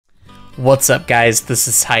What's up, guys? This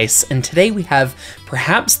is Heis, and today we have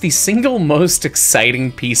perhaps the single most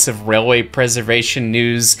exciting piece of railway preservation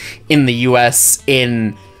news in the US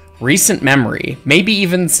in recent memory, maybe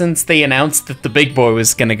even since they announced that the big boy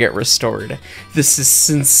was going to get restored. This is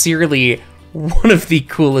sincerely one of the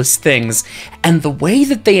coolest things, and the way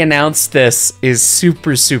that they announced this is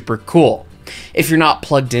super cool. If you're not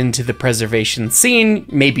plugged into the preservation scene,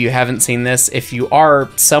 maybe you haven't seen this. If you are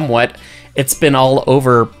somewhat, it's been all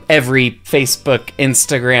over every Facebook,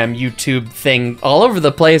 Instagram, YouTube thing, all over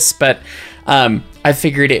the place, but I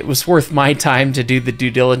figured it was worth my time to do the due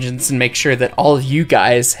diligence and make sure that all of you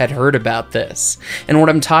guys had heard about this. And what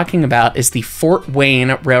I'm talking about is the Fort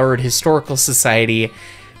Wayne Railroad Historical Society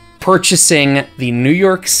purchasing the New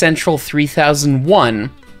York Central 3001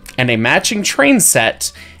 and a matching train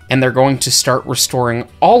set, and they're going to start restoring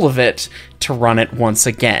all of it to run it once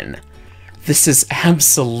again. This is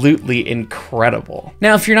absolutely incredible.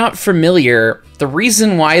 Now, if you're not familiar, the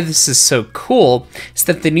reason why this is so cool is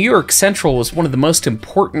that the New York Central was one of the most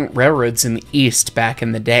important railroads in the East back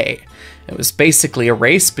in the day. It was basically a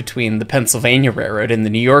race between the Pennsylvania Railroad and the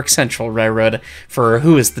New York Central Railroad for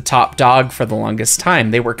who was the top dog for the longest time.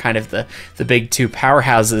 They were kind of the big two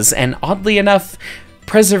powerhouses, and oddly enough,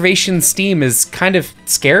 preservation steam is kind of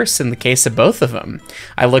scarce in the case of both of them.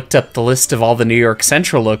 I looked up the list of all the New York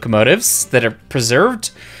Central locomotives that are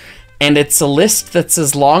preserved, and it's a list that's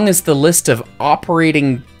as long as the list of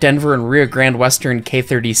operating Denver and Rio Grande Western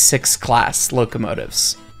K36 class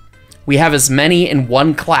locomotives. We have as many in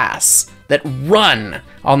one class that run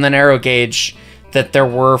on the narrow gauge that there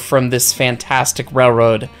were from this fantastic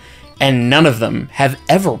railroad, and none of them have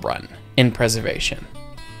ever run in preservation.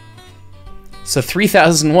 So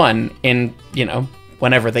 3001 in,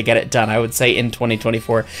 whenever they get it done, I would say in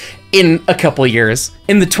 2024, in a couple years,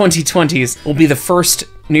 in the 2020s, will be the first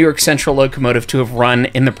New York Central locomotive to have run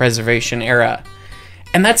in the preservation era.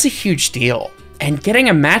 And that's a huge deal. And getting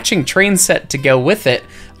a matching train set to go with it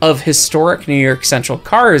of historic New York Central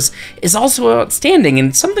cars is also outstanding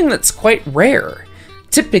and something that's quite rare.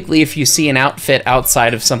 Typically, if you see an outfit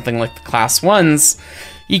outside of something like the Class 1s,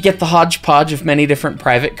 you get the hodgepodge of many different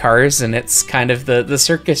private cars, and it's kind of the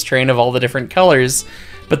circus train of all the different colors.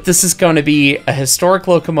 But this is going to be a historic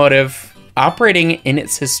locomotive operating in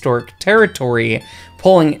its historic territory,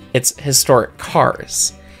 pulling its historic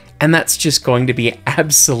cars. And that's just going to be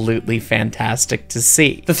absolutely fantastic to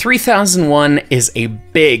see. The 3001 is a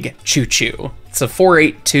big choo-choo. It's a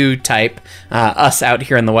 482 type. Us out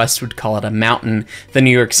here in the West would call it a mountain. The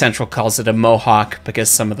New York Central calls it a Mohawk because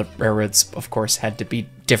some of the railroads, of course, had to be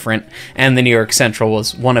different. And the New York Central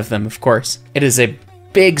was one of them, of course. It is a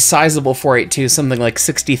big, sizable 482, something like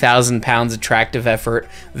 60,000 pounds of tractive effort.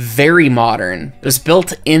 Very modern. It was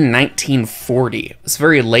built in 1940. It was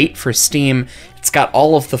very late for steam. It's got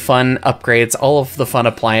all of the fun upgrades, all of the fun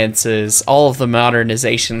appliances, all of the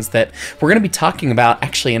modernizations that we're going to be talking about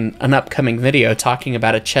actually in an upcoming video, talking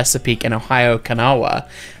about a Chesapeake and Ohio Kanawha.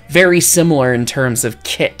 Very similar in terms of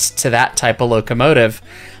kit to that type of locomotive.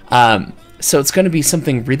 So it's going to be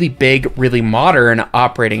something really big, really modern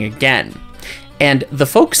operating again. And the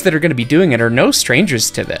folks that are going to be doing it are no strangers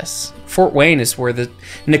to this. Fort Wayne is where the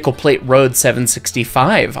Nickel Plate Road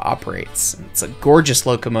 765 operates. It's a gorgeous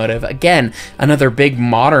locomotive. Again, another big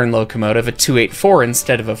modern locomotive, a 284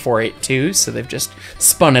 instead of a 482, so they've just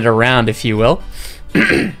spun it around, if you will.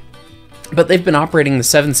 But they've been operating the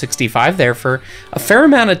 765 there for a fair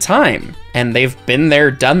amount of time, and they've been there,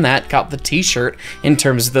 done that, got the t-shirt in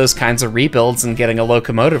terms of those kinds of rebuilds and getting a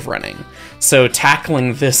locomotive running. So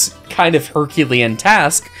tackling this kind of Herculean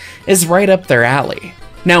task is right up their alley.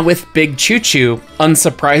 Now with big choo-choo,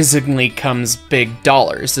 unsurprisingly comes big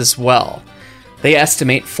dollars as well. They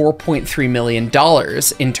estimate $4.3 million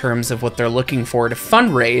in terms of what they're looking for to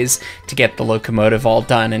fundraise to get the locomotive all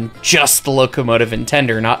done, and just the locomotive and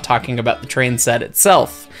tender, not talking about the train set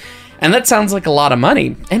itself. And that sounds like a lot of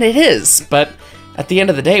money, and it is, but at the end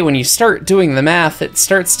of the day, when you start doing the math, it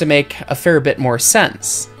starts to make a fair bit more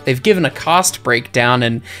sense. They've given a cost breakdown,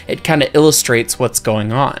 and it kind of illustrates what's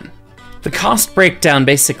going on. The cost breakdown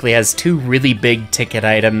basically has two really big ticket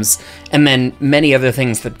items, and then many other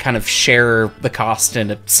things that kind of share the cost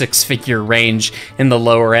in a six-figure range in the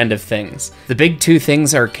lower end of things. The big two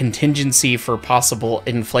things are contingency for possible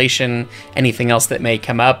inflation, anything else that may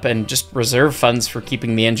come up, and just reserve funds for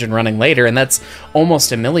keeping the engine running later, and that's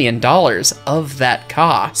almost $1 million of that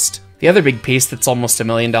cost. The other big piece that's almost $1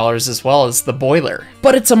 million as well is the boiler.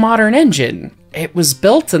 But it's a modern engine. It was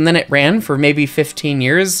built and then it ran for maybe 15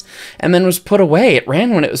 years and then was put away. It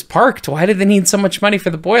ran when it was parked. Why did they need so much money for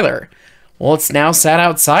the boiler? Well, it's now sat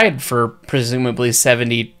outside for presumably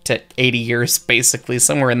 70 to 80 years, basically,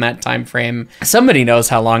 somewhere in that time frame. Somebody knows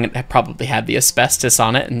how long it probably had the asbestos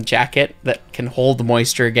on it and jacket that can hold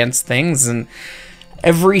moisture against things, and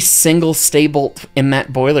every single stay bolt in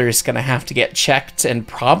that boiler is going to have to get checked and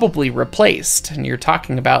probably replaced. And you're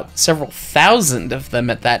talking about several thousand of them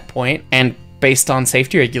at that point. And based on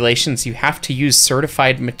safety regulations, you have to use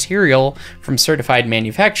certified material from certified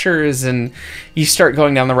manufacturers. And you start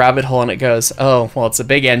going down the rabbit hole and it goes, oh, well, it's a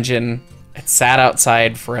big engine. It sat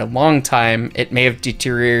outside for a long time. It may have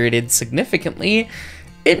deteriorated significantly.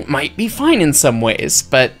 It might be fine in some ways,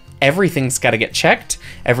 but everything's got to get checked.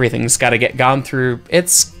 Everything's got to get gone through.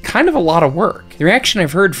 It's kind of a lot of work. The reaction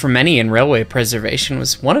I've heard from many in railway preservation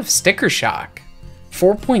was one of sticker shock.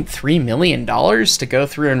 $4.3 million to go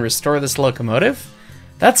through and restore this locomotive?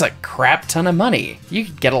 That's a crap ton of money. You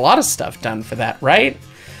could get a lot of stuff done for that, right?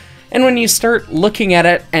 And when you start looking at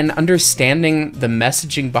it and understanding the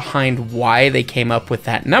messaging behind why they came up with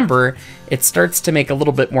that number, it starts to make a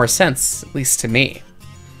little bit more sense, at least to me.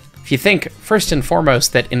 If you think, first and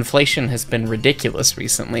foremost, that inflation has been ridiculous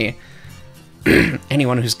recently,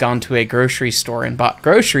 anyone who's gone to a grocery store and bought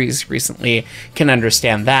groceries recently can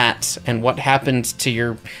understand that, and what happened to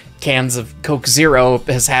your cans of Coke Zero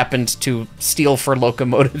has happened to steel for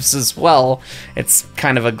locomotives as well. It's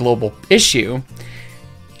kind of a global issue.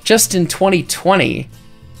 Just in 2020,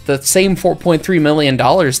 the same $4.3 million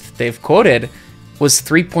that they've quoted was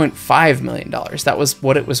 $3.5 million. That was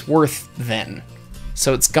what it was worth then.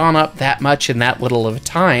 So it's gone up that much in that little of a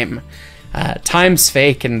time. Time's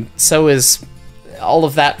fake, and so is all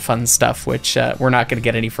of that fun stuff, which we're not going to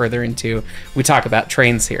get any further into. We talk about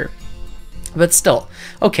trains here. But still,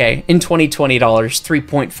 okay, in 2020 dollars,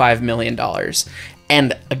 $3.5 million.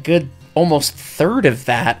 And a good almost third of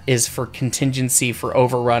that is for contingency, for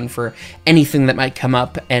overrun, for anything that might come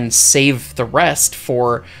up, and save the rest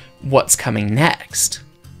for what's coming next.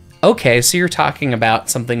 Okay, so you're talking about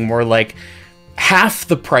something more like half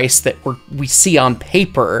the price that we see on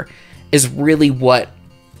paper is really what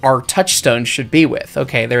our touchstone should be with.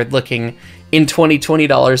 Okay, they're looking in 2020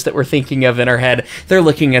 dollars that we're thinking of in our head. They're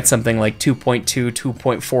looking at something like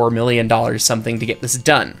 $2.4 million, something to get this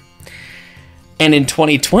done. And in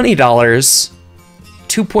 2020 dollars,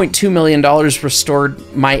 $2.2 million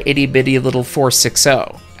restored my itty bitty little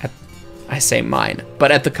 460. I say mine,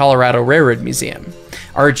 but at the Colorado Railroad Museum,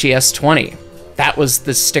 RGS 20. That was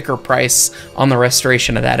the sticker price on the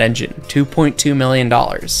restoration of that engine, $2.2 million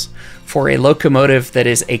for a locomotive that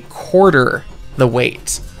is a quarter the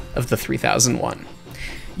weight of the 3001.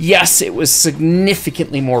 Yes, it was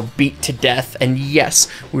significantly more beat to death, and yes,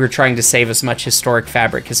 we were trying to save as much historic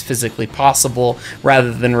fabric as physically possible,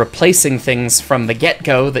 rather than replacing things from the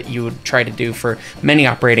get-go that you would try to do for many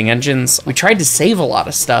operating engines. We tried to save a lot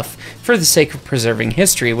of stuff for the sake of preserving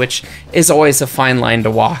history, which is always a fine line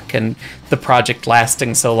to walk, and the project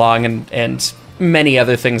lasting so long, and many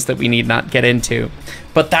other things that we need not get into.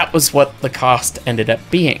 But that was what the cost ended up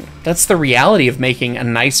being. That's the reality of making a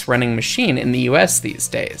nice running machine in the US these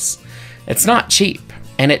days. It's not cheap,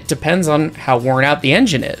 and it depends on how worn out the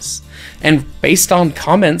engine is. And based on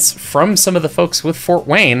comments from some of the folks with Fort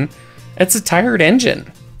Wayne, it's a tired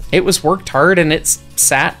engine. It was worked hard, and it's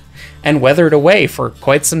sat and weathered away for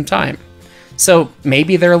quite some time. So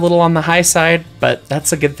maybe they're a little on the high side, but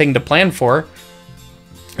that's a good thing to plan for.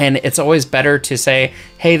 And it's always better to say,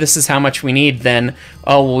 hey, this is how much we need, than,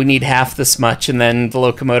 oh, well, we need half this much, and then the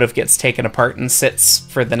locomotive gets taken apart and sits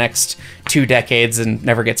for the next 2 decades and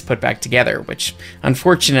never gets put back together, which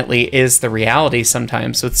unfortunately is the reality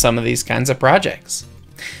sometimes with some of these kinds of projects.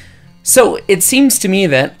 So it seems to me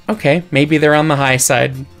that, okay, maybe they're on the high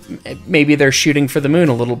side, maybe they're shooting for the moon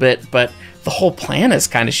a little bit, but the whole plan is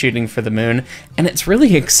kind of shooting for the moon, and it's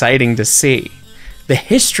really exciting to see. The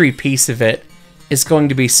history piece of it is going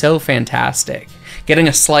to be so fantastic. Getting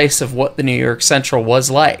a slice of what the New York Central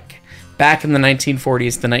was like back in the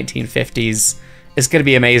 1940s, the 1950s, is going to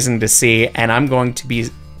be amazing to see, and I'm going to be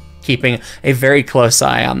keeping a very close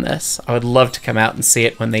eye on this. I would love to come out and see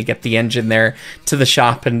it when they get the engine there to the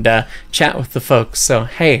shop and chat with the folks. So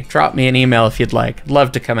hey, drop me an email if you'd like. I'd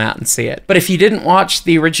love to come out and see it. But if you didn't watch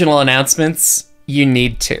the original announcements, you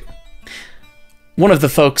need to. One of the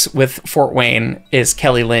folks with Fort Wayne is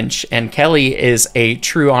Kelly Lynch, and Kelly is a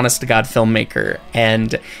true honest-to-God filmmaker,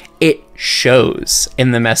 and it shows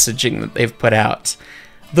in the messaging that they've put out.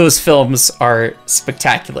 Those films are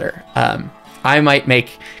spectacular. I might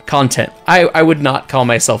make content. I would not call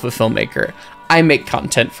myself a filmmaker. I make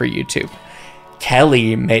content for YouTube.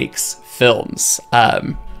 Kelly makes films.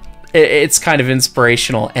 It's kind of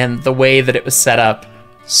inspirational, and the way that it was set up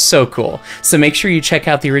So cool. So make sure you check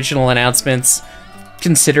out the original announcements.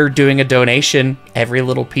 Consider doing a donation. Every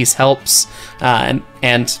little piece helps.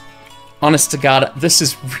 And honest to God, this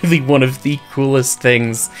is really one of the coolest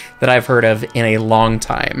things that I've heard of in a long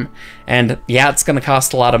time. And yeah, it's going to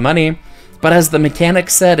cost a lot of money, but as the mechanic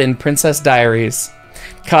said in Princess Diaries,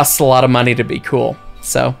 it costs a lot of money to be cool.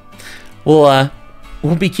 So we'll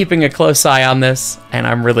be keeping a close eye on this, and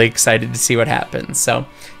I'm really excited to see what happens. So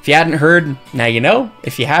if you hadn't heard, now you know.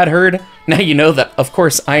 If you had heard, now you know that, of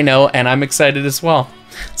course, I know, and I'm excited as well.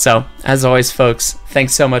 So, as always, folks,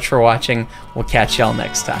 thanks so much for watching. We'll catch y'all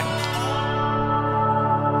next time.